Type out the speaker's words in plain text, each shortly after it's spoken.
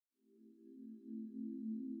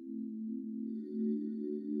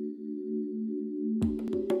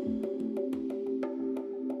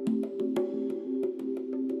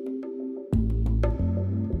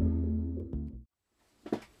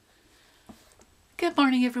Good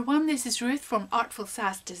morning everyone, this is Ruth from Artful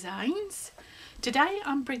Sass Designs. Today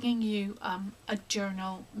I'm bringing you a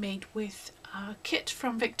journal made with a kit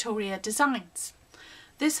from Victoria Designs.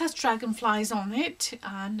 This has dragonflies on it,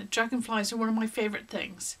 and dragonflies are one of my favourite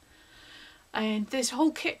things. And this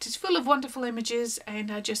whole kit is full of wonderful images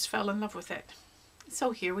and I just fell in love with it.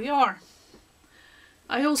 So here we are.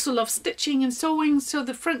 I also love stitching and sewing, so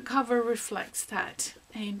the front cover reflects that,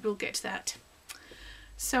 and we'll get to that.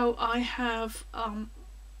 So I have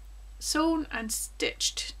sewn and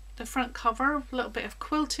stitched the front cover, a little bit of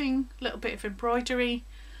quilting, a little bit of embroidery,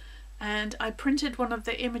 and I printed one of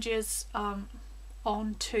the images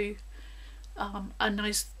onto a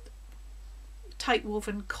nice tight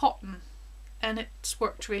woven cotton, and it's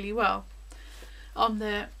worked really well. On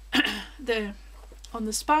the on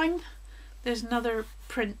the spine there's another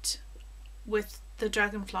print with the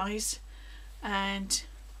dragonflies, and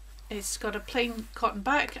it's got a plain cotton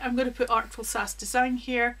back. I'm going to put Artful Sass Design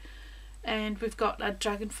here, and we've got a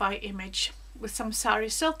dragonfly image with some sari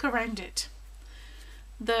silk around it.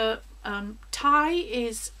 The tie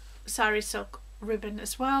is sari silk ribbon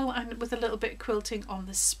as well, and with a little bit of quilting on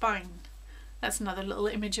the spine. That's another little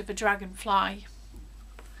image of a dragonfly.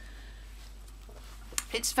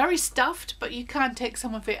 It's very stuffed, but you can take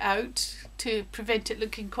some of it out to prevent it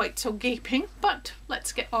looking quite so gaping. But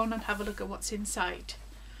let's get on and have a look at what's inside.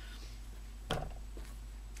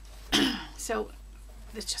 So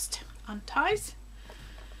this just unties,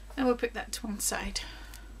 and we'll put that to one side.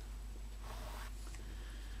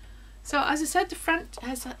 So as I said, the front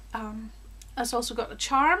has also got a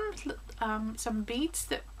charm, some beads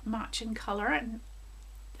that match in colour, and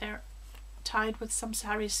they're tied with some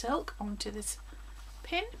sari silk onto this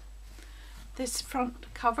pin. This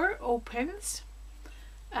front cover opens,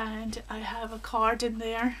 and I have a card in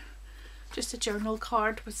there, just a journal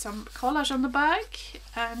card with some collage on the back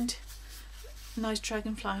and a nice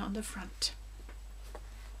dragonfly on the front.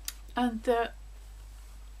 And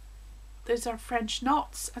these are French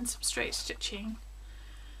knots and some straight stitching.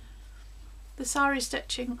 The sari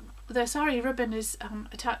ribbon is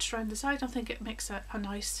attached around the side. I think it makes a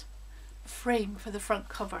nice frame for the front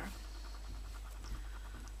cover.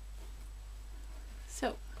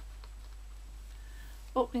 So,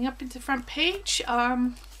 opening up into the front page,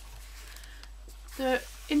 the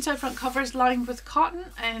inside front cover is lined with cotton,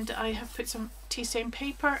 and I have put some tea stain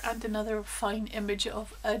paper and another fine image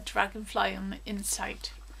of a dragonfly on the inside.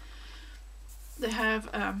 They have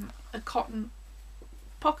a cotton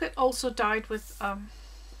pocket also dyed with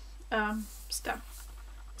stamp.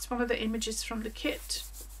 It's one of the images from the kit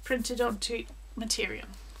printed onto material.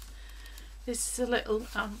 This is a little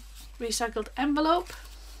recycled envelope,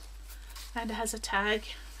 and it has a tag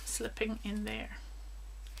slipping in there.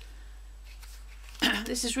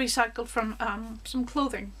 This is recycled from some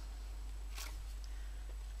clothing.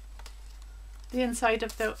 The inside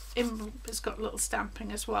of the envelope has got a little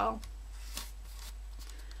stamping as well.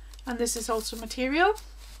 And this is also material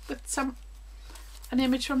with an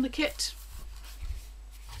image from the kit,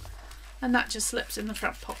 and that just slips in the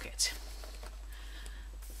front pocket.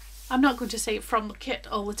 I'm not going to say from the kit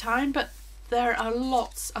all the time, but there are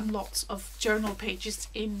lots and lots of journal pages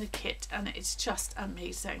in the kit, and it's just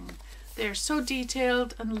amazing. They're so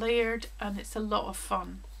detailed and layered, and it's a lot of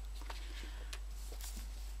fun.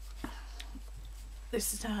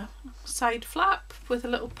 This is a side flap with a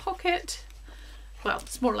little pocket. Well,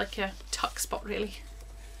 it's more like a tuck spot really,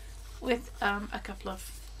 with a couple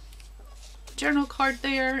of journal card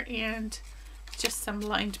there and just some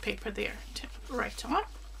lined paper there to write on.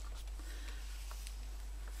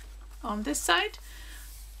 On this side,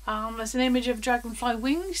 there's an image of dragonfly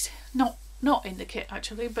wings, not in the kit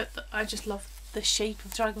actually, but I just love the shape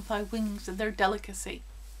of dragonfly wings and their delicacy.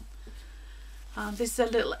 This is a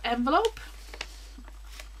little envelope,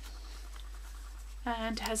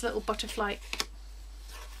 and has a little butterfly,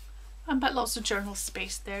 and but lots of journal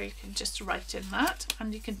space there. You can just write in that,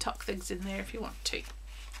 and you can tuck things in there if you want to.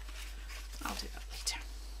 I'll do that later.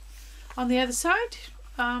 On the other side,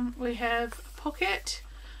 we have a pocket.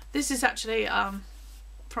 This is actually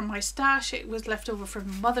from my stash. It was left over from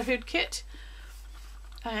the motherhood kit,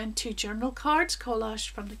 and two journal cards collaged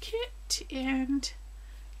from the kit, and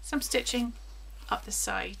some stitching up the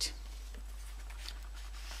side.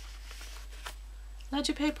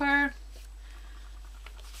 Ledger paper,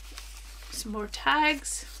 some more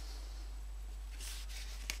tags,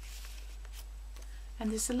 and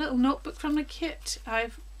this is a little notebook from the kit.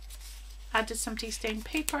 I've added some tea stain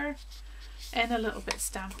paper and a little bit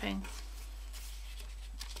stamping.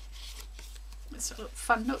 It's a little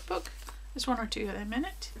fun notebook. There's one or two of them in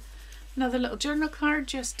it. Another little journal card,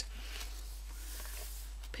 just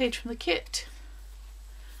page from the kit,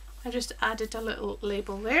 I just added a little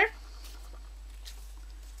label there.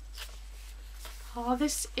 Oh,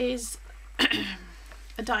 this is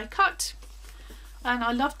a die cut, and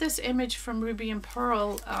I love this image from Ruby and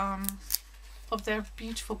Pearl of their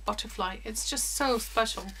beautiful butterfly. It's just so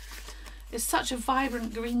special. It's such a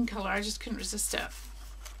vibrant green colour, I just couldn't resist it.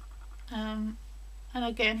 And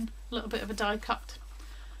again, a little bit of a die cut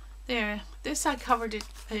there. This I covered it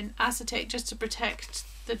in acetate just to protect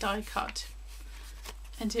the die cut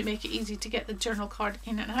and to make it easy to get the journal card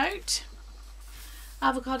in and out.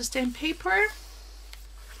 Avocado stained paper,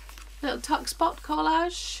 little tuck spot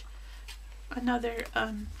collage, another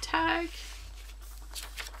tag,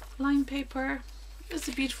 line paper. This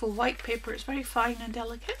is a beautiful white paper, it's very fine and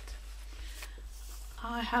delicate.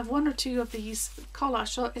 I have one or two of these collage,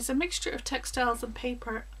 so it's a mixture of textiles and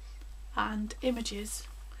paper and images,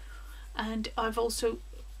 and I've also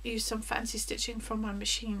used some fancy stitching from my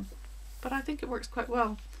machine, but I think it works quite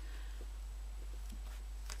well.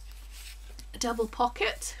 A double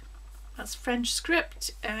pocket, that's French script,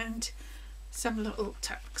 and some little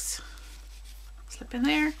tags. Slip in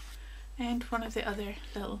there, and one of the other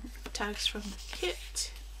little tags from the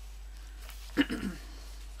kit.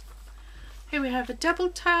 Here we have a double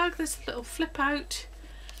tag, this little flip out,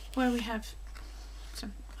 where we have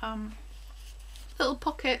some little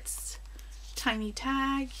pockets, tiny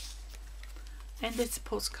tag, and it's a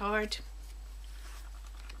postcard.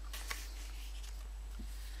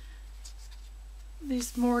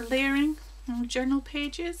 There's more layering on journal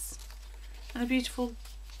pages, and a beautiful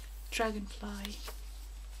dragonfly.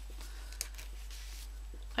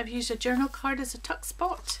 I've used a journal card as a tuck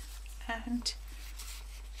spot, and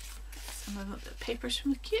some of the papers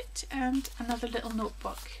from the kit, and another little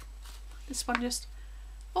notebook. This one just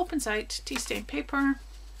opens out, tea stained paper,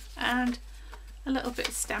 and a little bit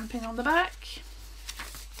of stamping on the back.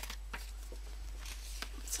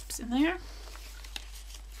 Slips in there.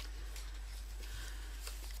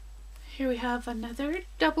 Here we have another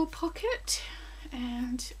double pocket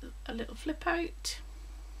and a little flip out.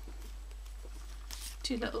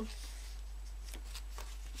 Two little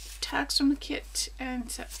tags from the kit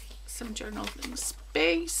and some journaling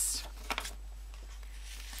space.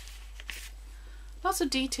 Lots of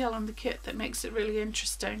detail on the kit that makes it really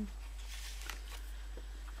interesting.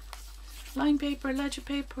 Line paper, ledger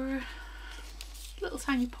paper, little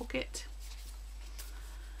tiny pocket.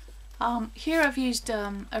 Here I've used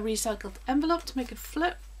a recycled envelope to make it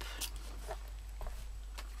flip,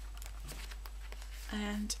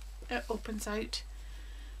 and it opens out.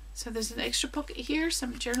 So there's an extra pocket here,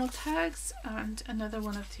 some journal tags, and another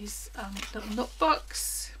one of these little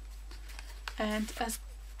notebooks, and a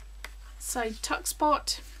side tuck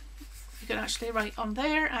spot. You can actually write on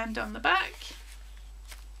there and on the back.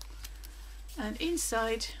 And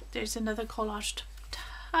inside there's another collaged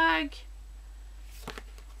tag.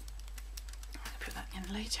 I'll put that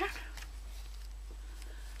in later.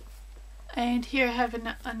 And here I have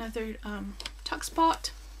another tuck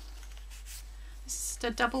spot. This is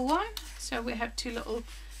the double one, so we have two little,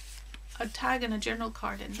 a tag and a journal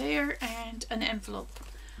card in there, and an envelope.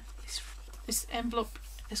 This envelope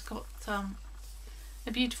has got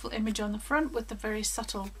a beautiful image on the front with a very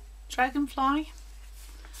subtle dragonfly,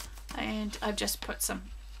 and I've just put some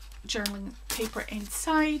journaling paper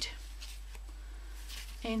inside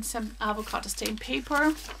and some avocado stained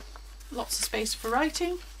paper, lots of space for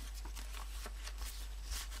writing.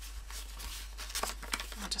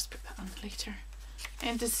 I'll just put that on later.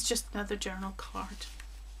 And this is just another journal card.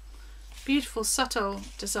 Beautiful subtle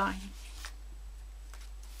design.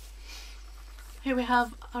 Here we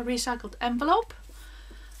have a recycled envelope,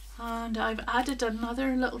 and I've added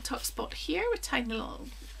another little tuck spot here with tiny little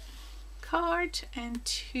card and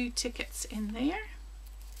two tickets in there.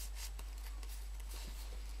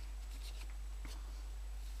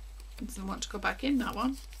 Doesn't want to go back in, that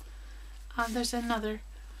one. And there's another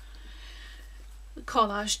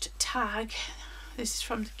collaged tag. This is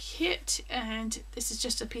from the kit, and this is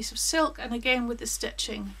just a piece of silk, and again with the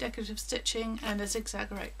stitching, decorative stitching, and a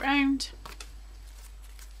zigzag right round.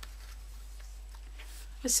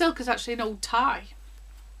 The silk is actually an old tie.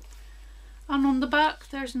 And on the back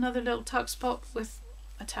there's another little tuck spot with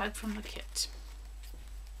a tag from the kit.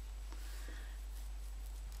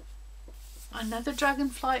 Another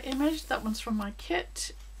dragonfly image, that one's from my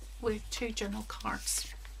kit, with two journal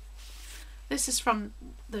cards. This is from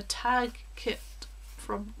the tag kit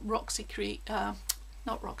from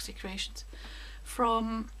not Roxy Creations,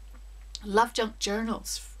 from Love Junk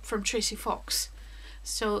Journals from Tracy Fox.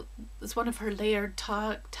 So it's one of her layered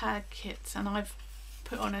tag kits, and I've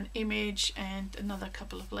put on an image and another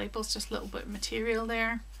couple of labels, just a little bit of material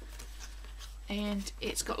there. and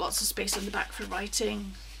it's got lots of space on the back for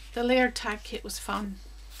writing. The layered tag kit was fun.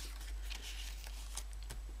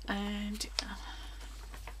 And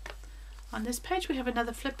on this page we have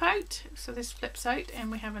another flip out, so this flips out and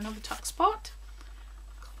we have another tuck spot,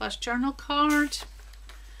 collaged journal card,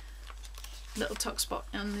 little tuck spot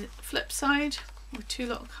on the flip side with two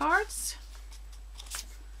little cards,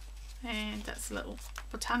 and that's a little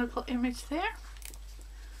botanical image there,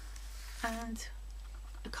 and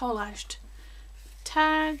a collaged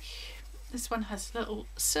tag. This one has little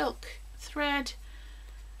silk thread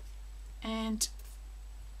and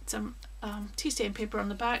some tea stain paper on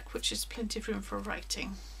the back, which is plenty of room for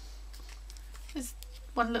writing. There's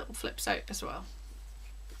one little flips out as well.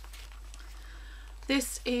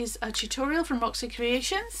 This is a tutorial from Roxy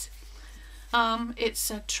Creations.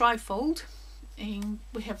 It's a trifold, and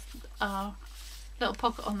we have a little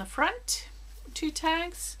pocket on the front, 2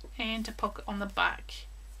 tags, and a pocket on the back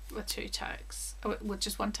with 2 tags, with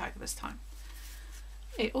just 1 tag this time.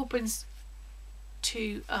 It opens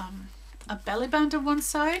to a belly band on one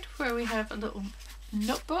side where we have a little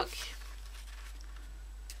notebook,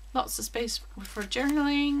 lots of space for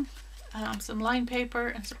journaling, some line paper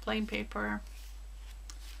and some plain paper.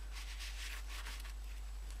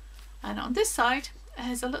 And on this side it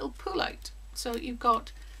has a little pull out, so you've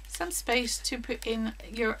got some space to put in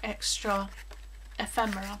your extra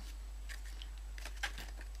ephemera.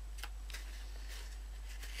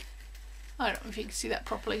 I don't know if you can see that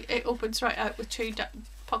properly. It opens right out with 2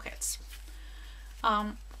 pockets.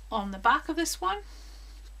 On the back of this one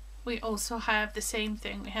we also have the same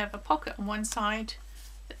thing. We have a pocket on one side,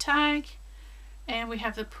 the tag, and we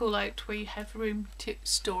have the pull out where you have room to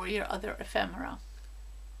store your other ephemera.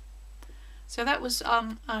 So that was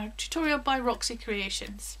a tutorial by Roxy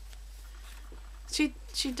Creations.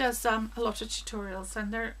 She does a lot of tutorials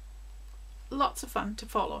and they're lots of fun to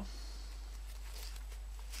follow.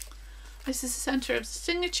 This is the centre of the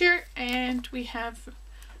signature, and we have a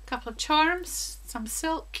couple of charms, some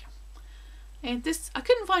silk, and this, I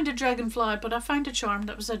couldn't find a dragonfly, but I found a charm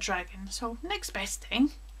that was a dragon, so next best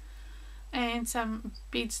thing, and some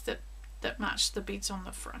beads that match the beads on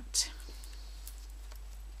the front.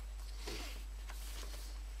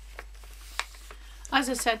 As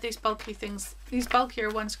I said, these bulky things, these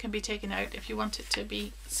bulkier ones can be taken out if you want it to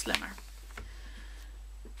be slimmer.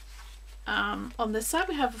 On this side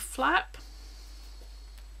we have a flap,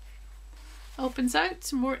 opens out,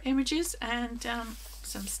 some more images and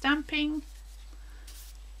some stamping,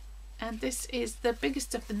 and this is the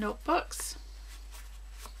biggest of the notebooks,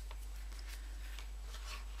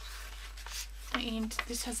 and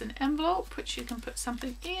this has an envelope which you can put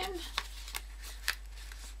something in,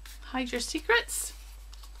 hide your secrets.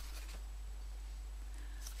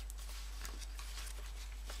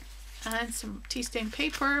 And some tea stain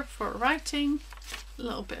paper for writing, a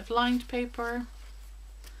little bit of lined paper,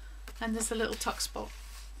 and there's a little tuck spot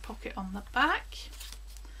pocket on the back,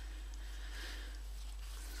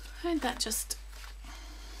 and that just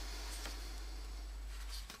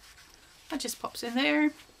pops in there,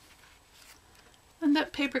 and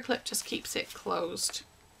that paper clip just keeps it closed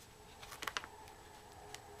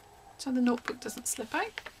so the notebook doesn't slip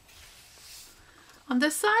out. On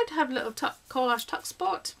this side I have a little collage tuck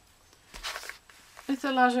spot with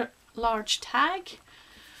a large tag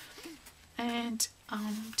and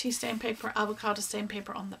tea stain paper, avocado stain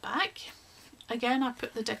paper on the back. Again, I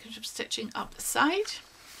put the decorative stitching up the side.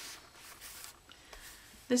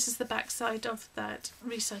 This is the back side of that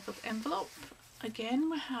recycled envelope. Again,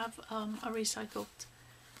 we have a recycled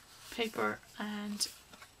paper and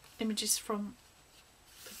images from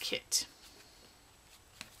the kit,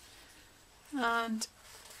 and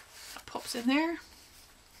it pops in there.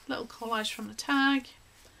 Little collage from the tag,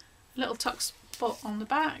 little tuck spot on the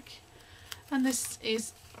back, and this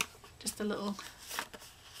is just a little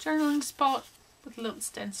journaling spot with a little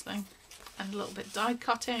stenciling and a little bit die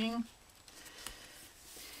cutting,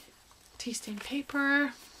 tea stain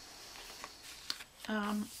paper,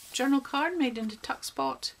 journal card made into tuck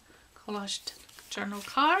spot, collaged journal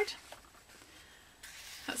card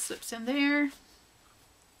that slips in there.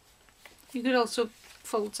 You could also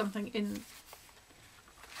fold something in.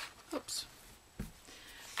 Oops.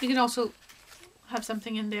 You can also have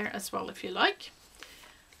something in there as well if you like.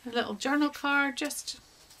 A little journal card just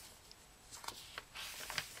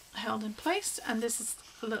held in place, and this is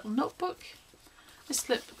a little notebook. This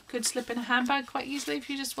could slip in a handbag quite easily if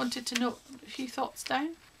you just wanted to note a few thoughts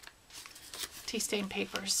down. Tea stain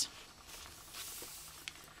papers.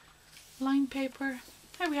 Line paper.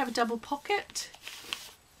 There we have a double pocket.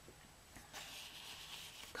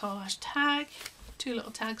 Collage tag. 2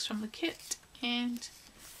 little tags from the kit, and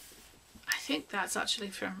I think that's actually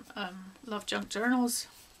from Love Junk Journals.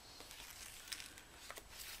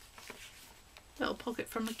 Little pocket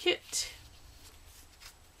from the kit.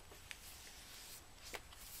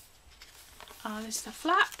 This is the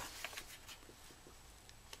flap.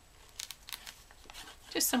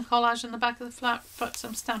 Just some collage on the back of the flap, but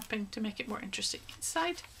some stamping to make it more interesting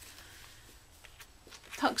inside.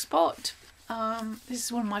 Tuck spot. This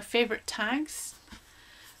is one of my favourite tags.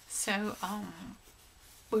 So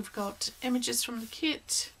we've got images from the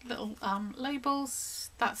kit, little labels.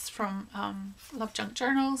 That's from Love Junk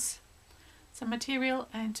Journals. Some material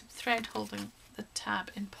and thread holding the tab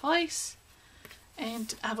in place.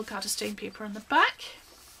 And avocado stained paper on the back.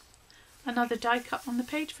 Another die cut on the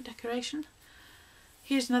page for decoration.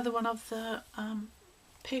 Here's another one of the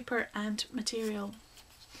paper and material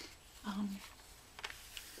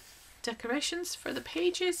decorations for the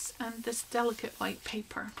pages, and this delicate white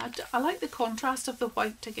paper. I like the contrast of the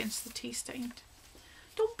white against the tea stained.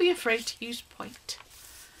 Don't be afraid to use white.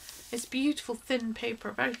 It's beautiful thin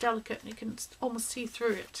paper, very delicate, and you can almost see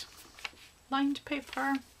through it. Lined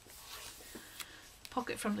paper.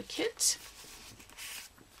 Pocket from the kit.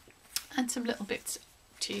 And some little bits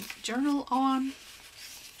to journal on.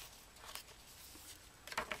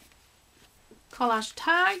 Collage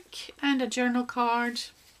tag and a journal card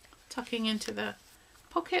tucking into the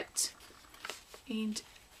pocket, and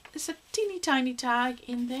there's a teeny tiny tag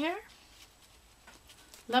in there.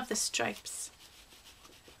 Love the stripes.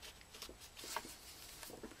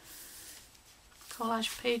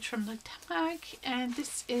 Collage page from the tag, and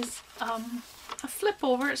this is a flip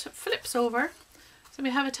over, so it flips over. So we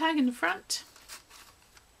have a tag in the front,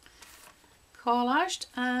 collaged,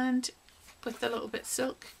 and with a little bit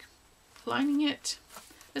silk lining it.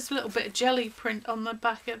 There's a little bit of jelly print on the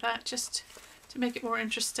back of that just to make it more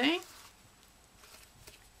interesting.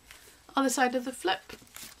 Other side of the flip.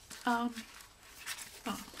 Oh,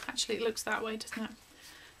 actually it looks that way, doesn't it?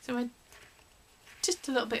 So just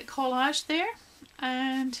a little bit of collage there,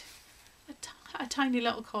 and a tiny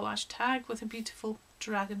little collage tag with a beautiful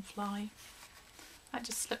dragonfly. That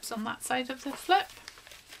just slips on that side of the flip.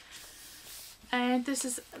 And this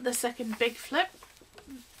is the second big flip.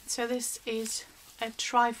 So this is a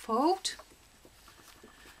trifold.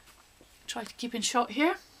 Try to keep in shot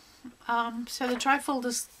here. So the trifold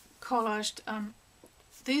is collaged.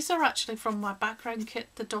 These are actually from my background kit,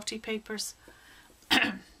 the dotty papers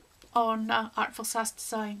on Artful Sass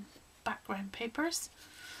Design background papers.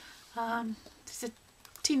 There's a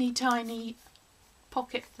teeny tiny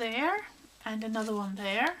pocket there and another one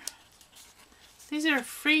there. These are a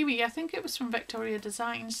freebie. I think it was from Victoria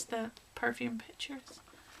Designs, the perfume pictures.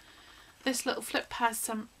 This little flip has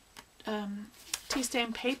some tea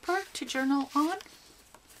stain paper to journal on,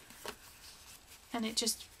 and it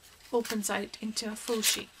just opens out into a full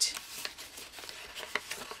sheet.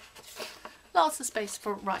 Lots of space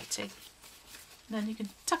for writing. And then you can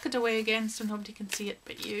tuck it away again so nobody can see it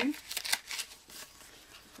but you.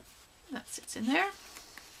 That sits in there.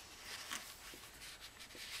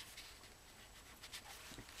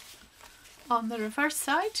 On the reverse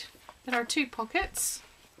side there are two pockets.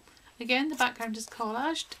 Again, the background is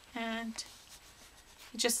collaged and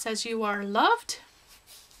it just says "You are loved."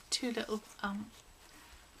 Two little,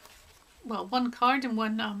 well, one card and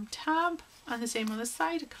one tab, and the same on the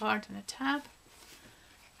side, a card and a tab.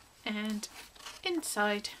 And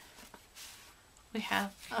inside we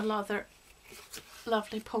have a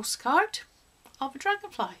lovely postcard of a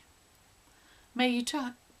dragonfly. May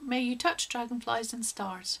you touch dragonflies and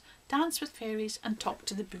stars, dance with fairies and talk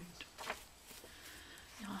to the moon.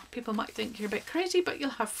 People might think you're a bit crazy, but you'll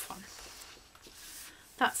have fun.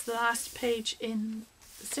 That's the last page in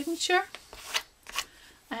the signature.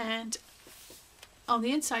 And on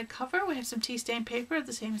the inside cover we have some tea stain paper,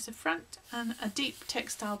 the same as the front, and a deep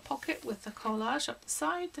textile pocket with a collage up the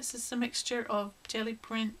side. This is a mixture of jelly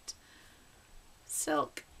print,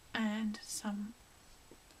 silk and some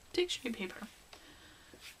dictionary paper.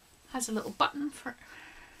 Has a little button for,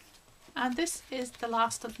 and this is the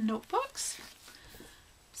last of the notebooks.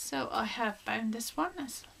 So I have bound this one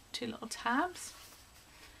as two little tabs,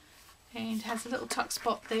 and has a little tuck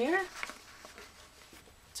spot there,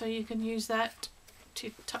 so you can use that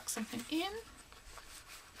to tuck something in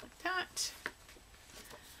like that.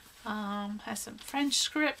 Has some French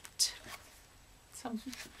script, some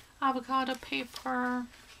avocado paper.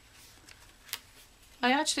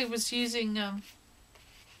 I actually was using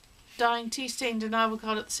dyeing tea stained and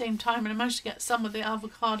avocado at the same time, and I managed to get some of the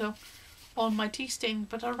avocado on my tea stain,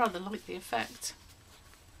 but I rather like the effect.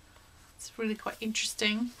 It's really quite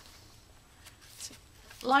interesting. So,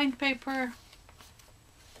 lined paper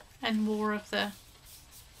and more of the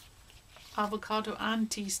avocado and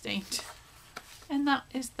tea stained. And that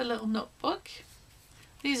is the little notebook.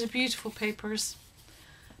 These are beautiful papers.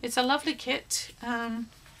 It's a lovely kit,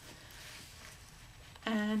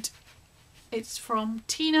 and it's from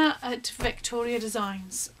Tina at Victoria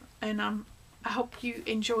Designs, and I hope you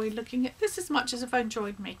enjoy looking at this as much as I've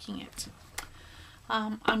enjoyed making it.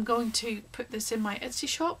 I'm going to put this in my Etsy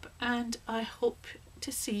shop, and I hope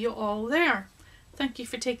to see you all there. Thank you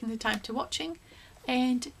for taking the time to watching,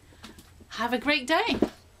 and have a great day.